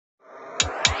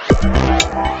Hello!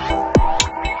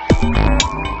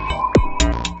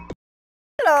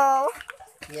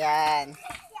 Yan.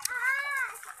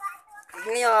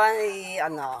 Ngayon,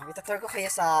 itutur ko kayo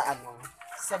sa,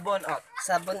 sa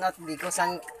Bonot B, kung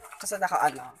saan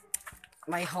ako,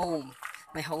 my home,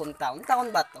 my hometown.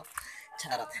 Town ba to?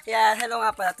 Charot. Yan, hello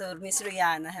nga pala to, Miss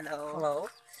Rihanna, hello. Hello?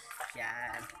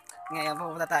 Yan. Ngayon,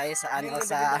 pupunta tayo sa,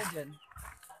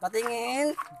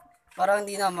 patingin. Parang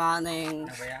hindi naman, Ano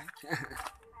ba yan?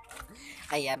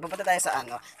 Ayan, pupunta tayo sa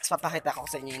tapos papakita ko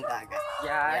sa inyo yung dagat.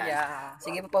 Yan. Yeah.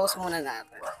 Sige, pause muna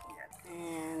natin. Yan.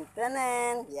 And,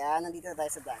 tanan! Yan, nandito na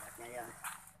tayo sa dagat ngayon.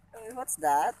 What's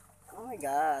that? Oh my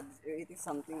God, you're eating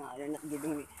something You're not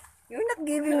giving me. You're not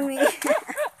giving me.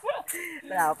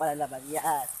 Wala ako pala laban.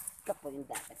 Yan. Ito po yung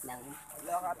dagat ng...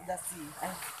 Look at the sea.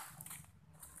 Ay.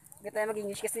 Hindi tayo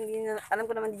mag-English kasi alam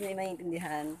ko naman hindi nyo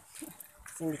maintindihan.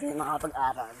 Kasi hindi kayo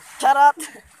makapag-aral. Charot!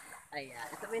 Ayan,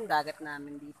 ito po yung dagat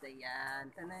namin dito.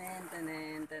 Yan. Tanan,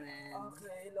 tanan, tanan.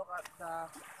 Okay, look at the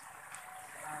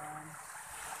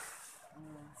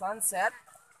sunset.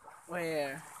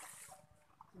 Where?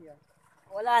 Here.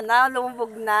 Wala na,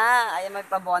 lumubog na. Ayan,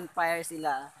 magpa-bonfire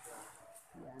sila.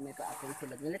 Yan, may pa-apple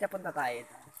sila. Nalika punta tayo.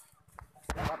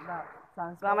 Look at the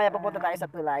sunset. Mamaya pupunta tayo sa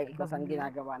tulay kung saan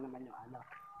ginagawa naman yung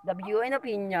The view and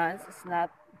opinions is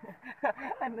not...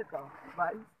 Ano to?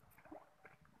 Bye.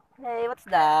 Hey, what's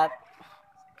that?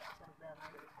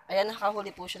 Ayan,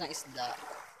 nakahuli po siya ng isda.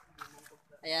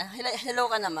 Ayan, hello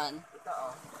ka naman. Ito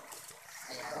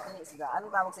Ayan, ito yung isda.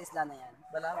 Anong tawag sa isda na yan?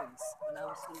 Balawis.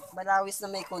 Balawis na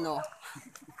may kuno.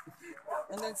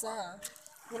 And then sa...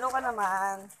 Hello ka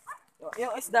naman.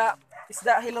 Yung isda,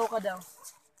 hello ka daw.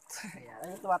 Ayan,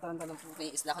 ayun tumatanong po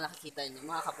yung isda ko nakikita niyo,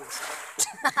 mga kapuso.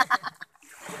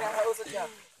 Kinakausap niya.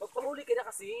 Magpahuli ka na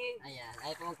kasi. Ayan,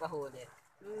 ayaw po magpahuli.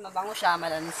 Mabango siya,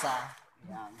 malansa.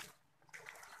 Ayan.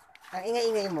 Ang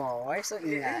ingay-ingay mo, why so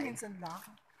ingay? Minsan lang.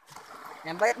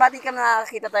 Yan, pati ka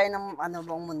nakakita tayo ng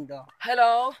buong mundo.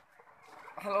 Hello?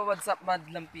 Hello, what's up,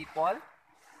 madlang people?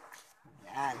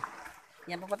 Yan.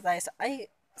 Yan, pupunta tayo sa... Ay,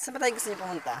 saan ba tayo gusto niyo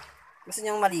pumunta? Gusto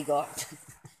niyo maligo?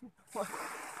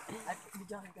 At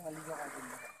bigyan ka maligo ka din.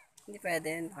 Hindi pwede,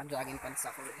 naka-jogging pants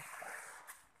ako eh.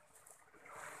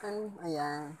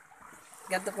 Ayan.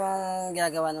 Ganito pong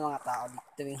ginagawa ng mga tao dito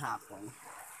tuwing hapon.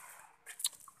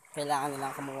 Kailangan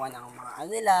nilang kumuha ng mga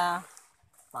nila,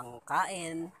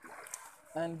 pangkain.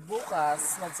 And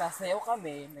bukas, magsasayaw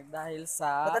kami dahil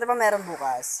sa... Ba't ano ba meron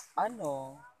bukas? ang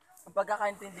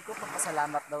pagkakaintindi ko,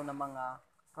 pagpasalamat daw ng mga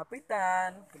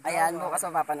kapitan. Ayan, bukas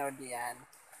mapapanood niyo yan.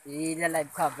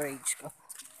 I-live coverage ko.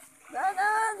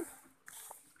 Danan!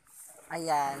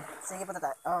 Ayan. Sige po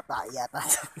tayo. Oh, tayo yata.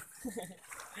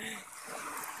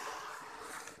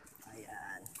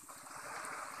 Ayan.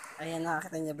 Ayan,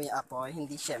 nakakita niyo ba yung apoy?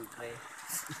 Hindi syempre.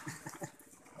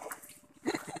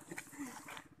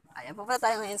 Ayan, pupunta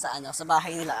tayo ngayon sa sa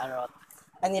bahay nila Arot.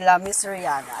 Nila Miss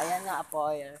Rihanna. Ayan na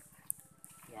apoy.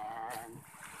 Ayan.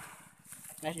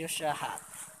 Medyo siya hot.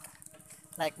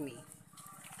 Like me.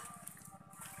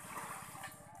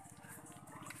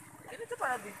 Ganito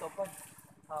pala dito pag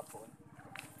hapon.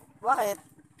 Bakit?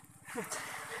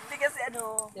 Hindi kasi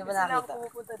Di ba kasi lang nakita? ako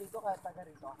pumupunta dito kahit taga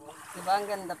rito ako. Diba ang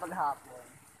ganda pag hapon?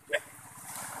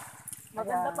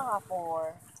 Maganda Ayan. pa nga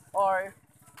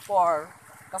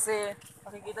 4. Kasi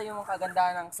makikita yung mga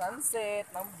kagandahan ng sunset,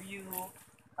 ng view,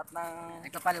 at ng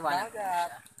Nagpapaliwanag.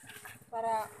 dagat.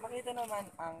 Para makita naman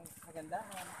ang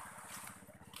kagandahan.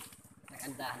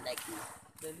 Nagandahan like me.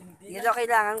 Dahil hindi Hindi daw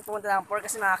kailangan pumunta ng 4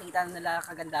 kasi makakita na nila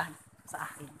kagandahan sa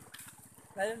akin.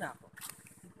 lalo na ako.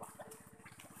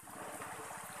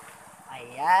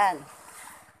 Ayan.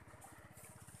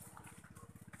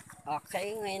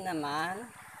 Okay, ngayon naman,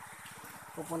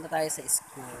 pupunta tayo sa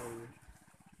school.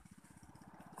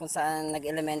 Kung saan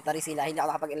nag-elementary sila. Hindi ako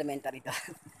nakapag-elementary to.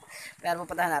 Pero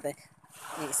pupuntahan natin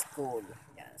yung school.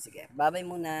 Yan, sige. Bye-bye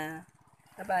muna.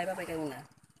 Bye-bye. Bye-bye kayo muna.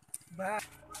 Ba?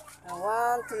 1,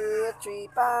 2,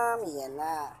 3, pam. Yan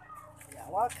na. Yan,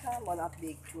 welcome. One up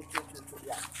big. Choo, choo, choo, choo.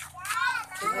 Yan.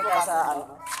 Dito tayo sa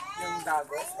Yung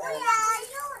dagos.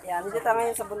 Yan, dito tayo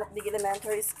ngayon sa Bunatbig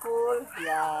Elementary School.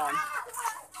 Yan.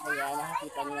 Ayan,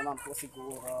 nakakita niyo naman po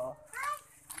siguro.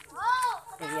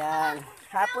 Ayan.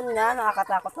 Hapon nga,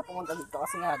 nakakatakot na pumunta dito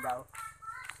kasi nga daw,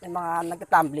 yung mga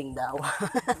nagtatumbling daw.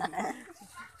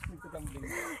 Nagtatumbling.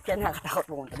 Kaya nakakatakot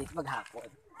pumunta dito maghapon.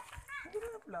 Hindi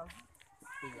na vlog.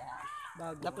 Ayan.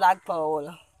 Bago. The flagpole.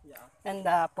 Yeah. And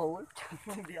the pole.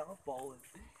 Hindi ako Paul.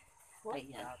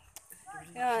 Ayan.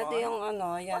 Yan, ito yung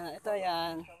yan. Ito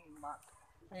yan.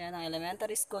 Ayan, ang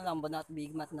elementary school ng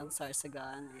Bunatbig Mat ng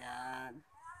Sarsagan. Ayan.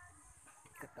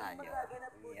 Ito tayo.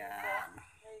 Ayan.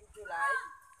 Ngayong July.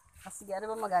 Kasi ano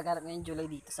ba magaganap ngayong July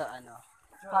dito sa ano?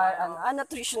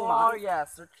 Nutrition Oh, month.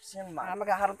 yes, nutrition month.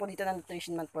 Magkakaroon po dito ng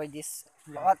nutrition month for this,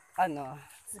 Yeah. what, ano,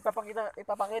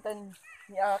 Ipapakita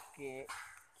ni Aki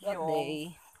what yung,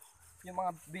 day. yung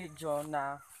mga video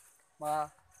na mga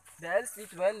DLC,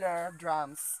 dweller,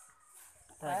 drums.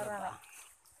 Talaga Para ba?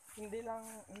 hindi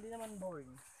naman boring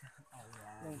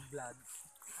yung vlog.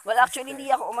 Well, actually,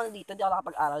 hindi ako umano dito, hindi ako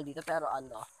nakapag-aral dito, pero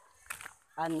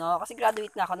kasi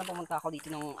graduate na ako nung pumunta ako dito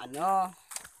ng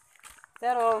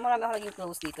pero marami ako naging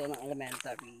close dito ng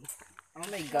elementary. Oh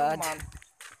my God. Month.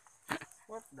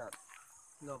 What's that?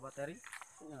 Low battery?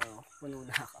 No, puno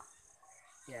na ako.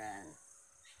 Yan.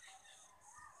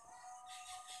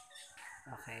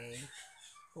 Okay.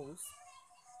 Post.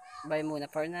 Bye muna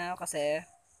for now kasi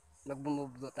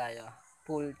magbumublo tayo.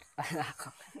 Full, ako.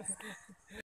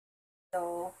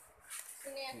 So,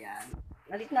 yan.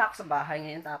 Nalit na ako sa bahay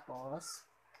ngayon tapos,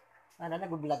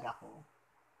 nag-vlog ako.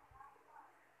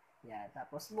 Yan.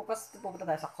 Tapos, bukas pupunta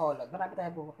tayo sa Colog. Marami tayo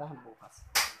pupuntahan bukas.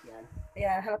 Yan.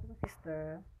 Ayan. Hello to my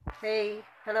sister. Hey.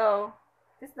 Hello.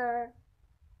 Sister.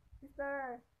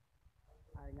 Sister.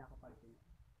 Ay, na ako pala.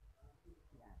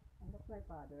 Yan. And that's my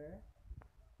father.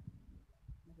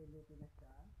 Nagluluto na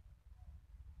siya.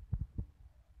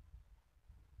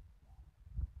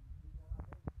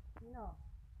 Sino?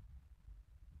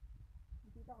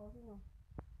 Nakita ko. Sino?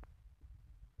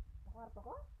 Sa kwarto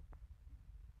ko?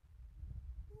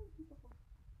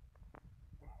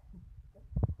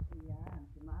 Ayan,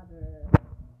 si mother.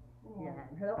 Ayan.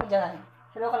 Hello ka dyan.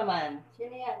 Hello ka naman.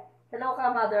 Sino yan? Hello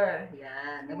ka, mother.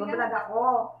 Ayan. Nag-vlog ako.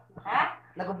 Ha?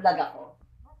 Nag-vlog ako.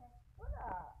 Wala.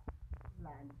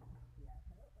 Plan. Ayan. Hello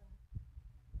ka.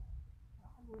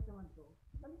 Nakabuhat naman to.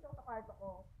 Nandito ako sa kwarto ko.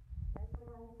 Ito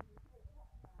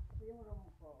yung room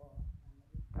ko.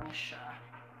 Ano siya?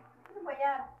 Ano ba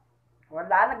yan?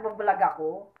 Wala. Nag-vlog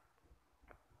ako.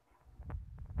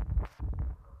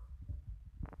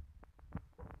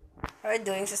 How are you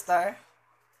doing, sister?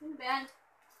 Ano ba yan?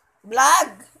 Vlog!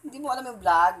 Hindi mo alam yung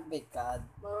vlog? My God.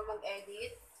 Baro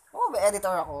mag-edit? Oo, may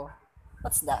editor ako.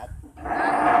 What's that?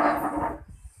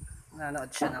 Nanonood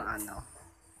siya ng ano.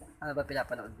 Ano ba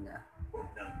pinapanood niya?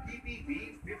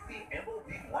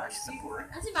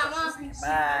 Ano si mama?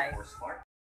 Bye!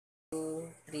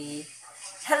 2, 3.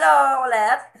 Hello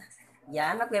ulit!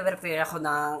 Yan, magpe-prepare ako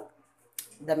ng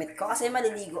damit ko kasi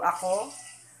maliligo ako.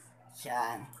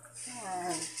 Yan.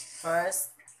 Yan.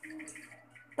 First,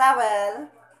 towel.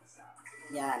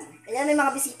 Yan. Ayan yung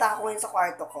mga bisita ko ngayon sa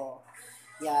kwarto ko.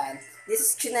 Yan. This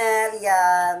is Chanel.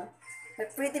 Yan. May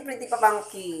pretty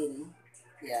pamangkin.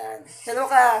 Yan. Hello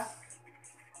ka.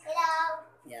 Hello!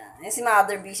 Yan. Ayan si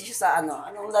Mother, busy siya sa ano.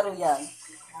 Anong laro yan?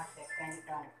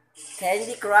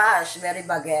 Candy Crush. Very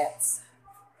bagets.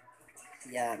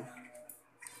 Yan.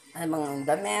 Ay, mga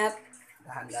damit.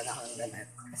 Dahan-dahan ako ng damit.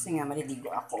 Kasi nga,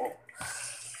 maliligo ako.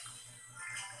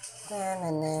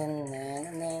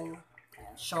 Ayan,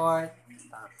 short.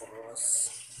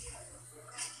 Tapos,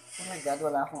 oh my God,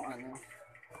 wala akong ano.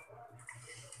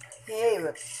 Hey,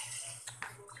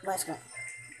 nice ka.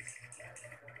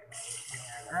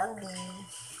 Andy.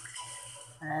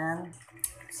 And,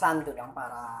 sando lang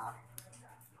para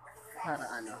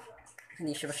ano,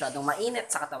 hindi siya masyadong mainit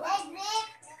sa katawan.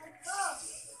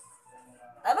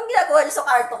 Anong ginagawa niyo sa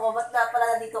kwarto ko? Ba't na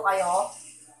pala nandito kayo?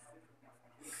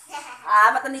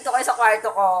 Ba't nandito kayo sa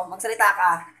kwarto ko? Magsalita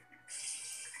ka.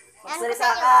 Magsalita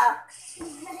ka.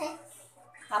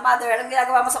 Mother, anong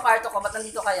ginagawa mo sa kwarto ko? Ba't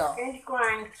nandito kayo? Candy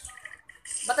Crunch.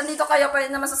 Ba't nandito kayo?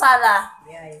 Pwede naman sa sala.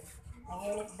 Yay. Ang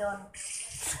init doon.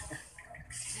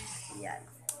 Yan.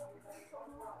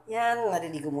 Yan,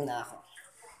 naliligo muna ako.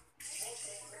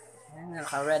 Yan,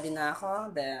 naka-ready na ako.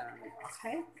 Then,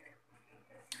 okay.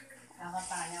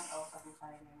 Nakakatayan ako sa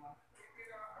buhay mo.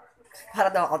 Para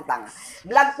daw akong tanga.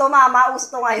 Vlog to, mama. Uso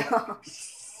to ngayon.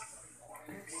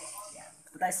 Yan.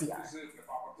 Ito tayo CR.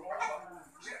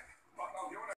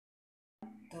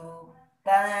 Ito.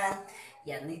 Tanan.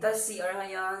 Yan. Dito sa CR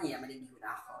ngayon. Yan, maliligo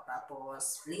na ako.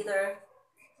 Tapos, later.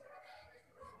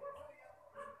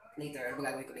 Later. Ano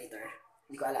gagawin ko later?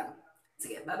 Hindi ko alam.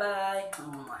 Sige, bye-bye.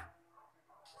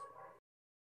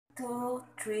 2,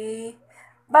 3.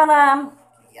 Banam!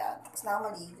 Yan. Tapos na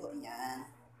ako maligo. Yan.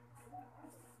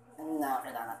 Ano na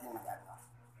kailangan natin magagawa?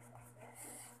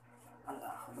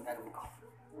 Ano magagawin ko?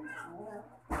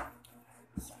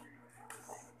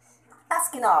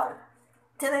 Askinol!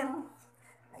 Tirim!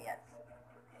 Ayan.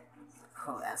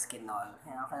 Askinol.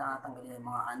 Ayan, kailangan tanggalin yung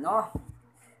mga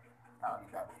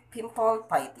pimple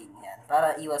fighting. Yan.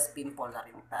 Para iwas pimple na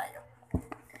rin tayo.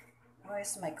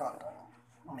 Where's my cotton?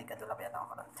 Oh my God, wala pa yata ako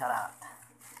cotton. Charot.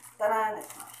 Taran!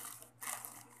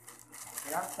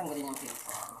 Kailangan tanggalin yung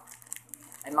pimple.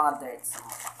 May mga dirt sa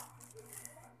mukha.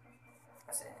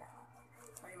 Kasi,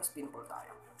 iwas pimple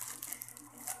tayo.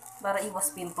 Para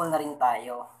iwas pimple na rin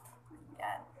tayo.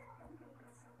 Yan.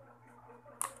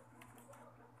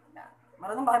 Yan.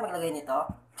 Marunong ba kayo maglagay nito?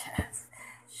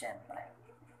 Siyempre.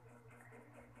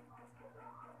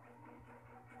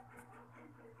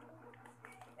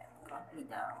 Yan. Konti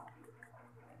lang.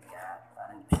 Yan.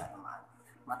 Parang hindi siya naman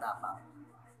matapang.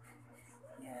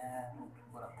 Yan.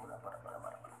 Bura.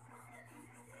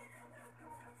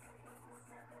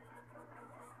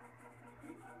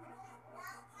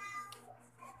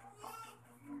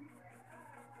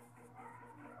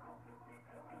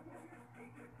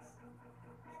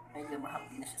 Medyo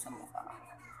mahapdi na siya sa mukha.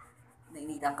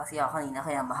 Nainitan kasi ako kanina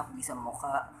kaya mahapdi sa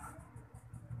mukha.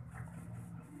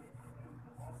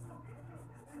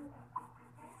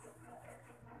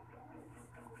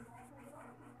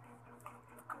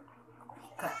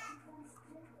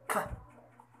 Ka.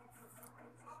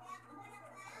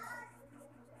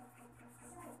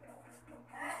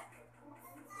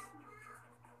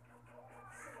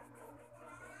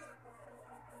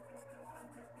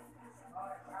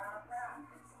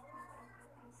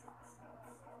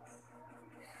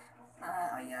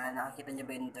 Ayan, nakikita niyo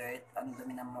ba yung dirt? Ang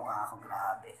dumi ng mukha ko,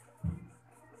 grabe.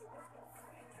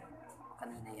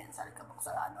 Kanina yan, sa likabok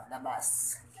sa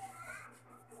labas.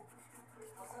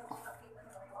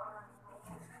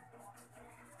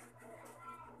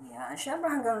 Yan, syempre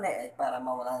hanggang leeg para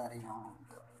mawala na rin yung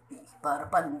para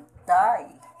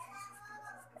pantay.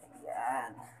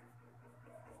 Ayan.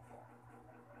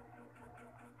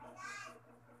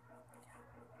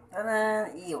 Tanan,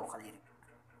 iyo, kaliri.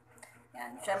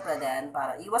 Yan, syempre din,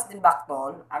 para iwas din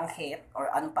baktol, anghit,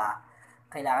 or anpa,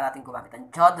 kailangan natin gumamit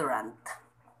ng deodorant.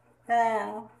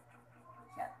 Yan.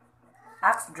 Yan.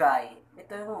 Axe dry.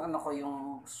 Ito yung ano ko,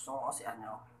 yung gusto ko kasi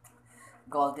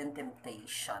Golden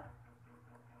Temptation.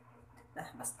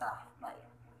 Basta, may.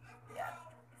 Yan.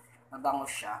 Mabango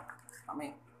siya.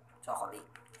 May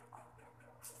chocolate.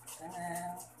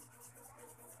 Tanan.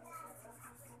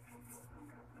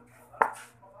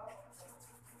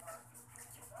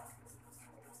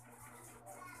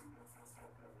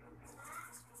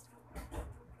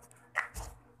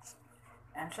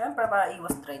 And syempre, para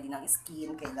iwas dry din ng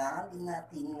skin, kailangan din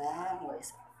natin ng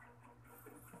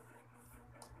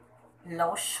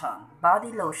lotion,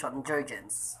 body lotion,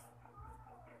 Jergens.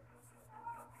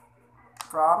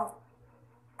 From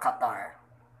Qatar.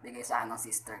 Bigay sa ng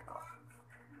sister ko.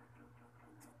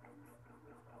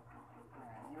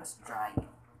 Iwas dry.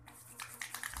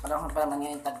 Wala pa naman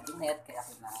yung tag-init, kaya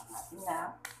kailangan natin na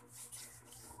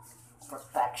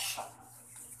protection.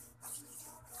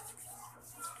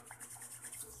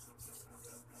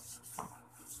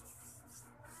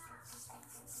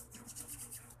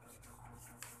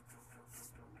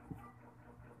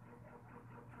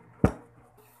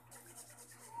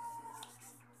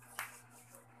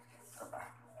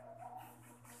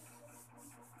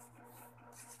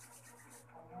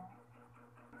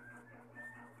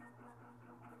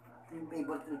 Yung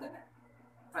favorite kong damit.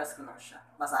 Press ko lang siya.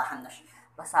 Basahan na siya.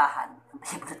 Basahan. Ang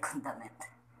favorite kong damit.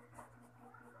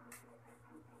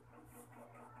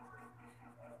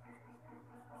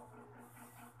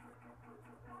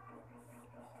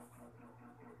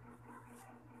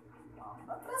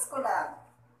 Press ko lang.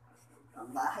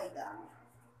 Ang bahay lang.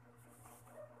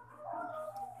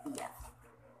 Yeah.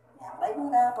 Yeah. Bye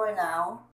muna for now.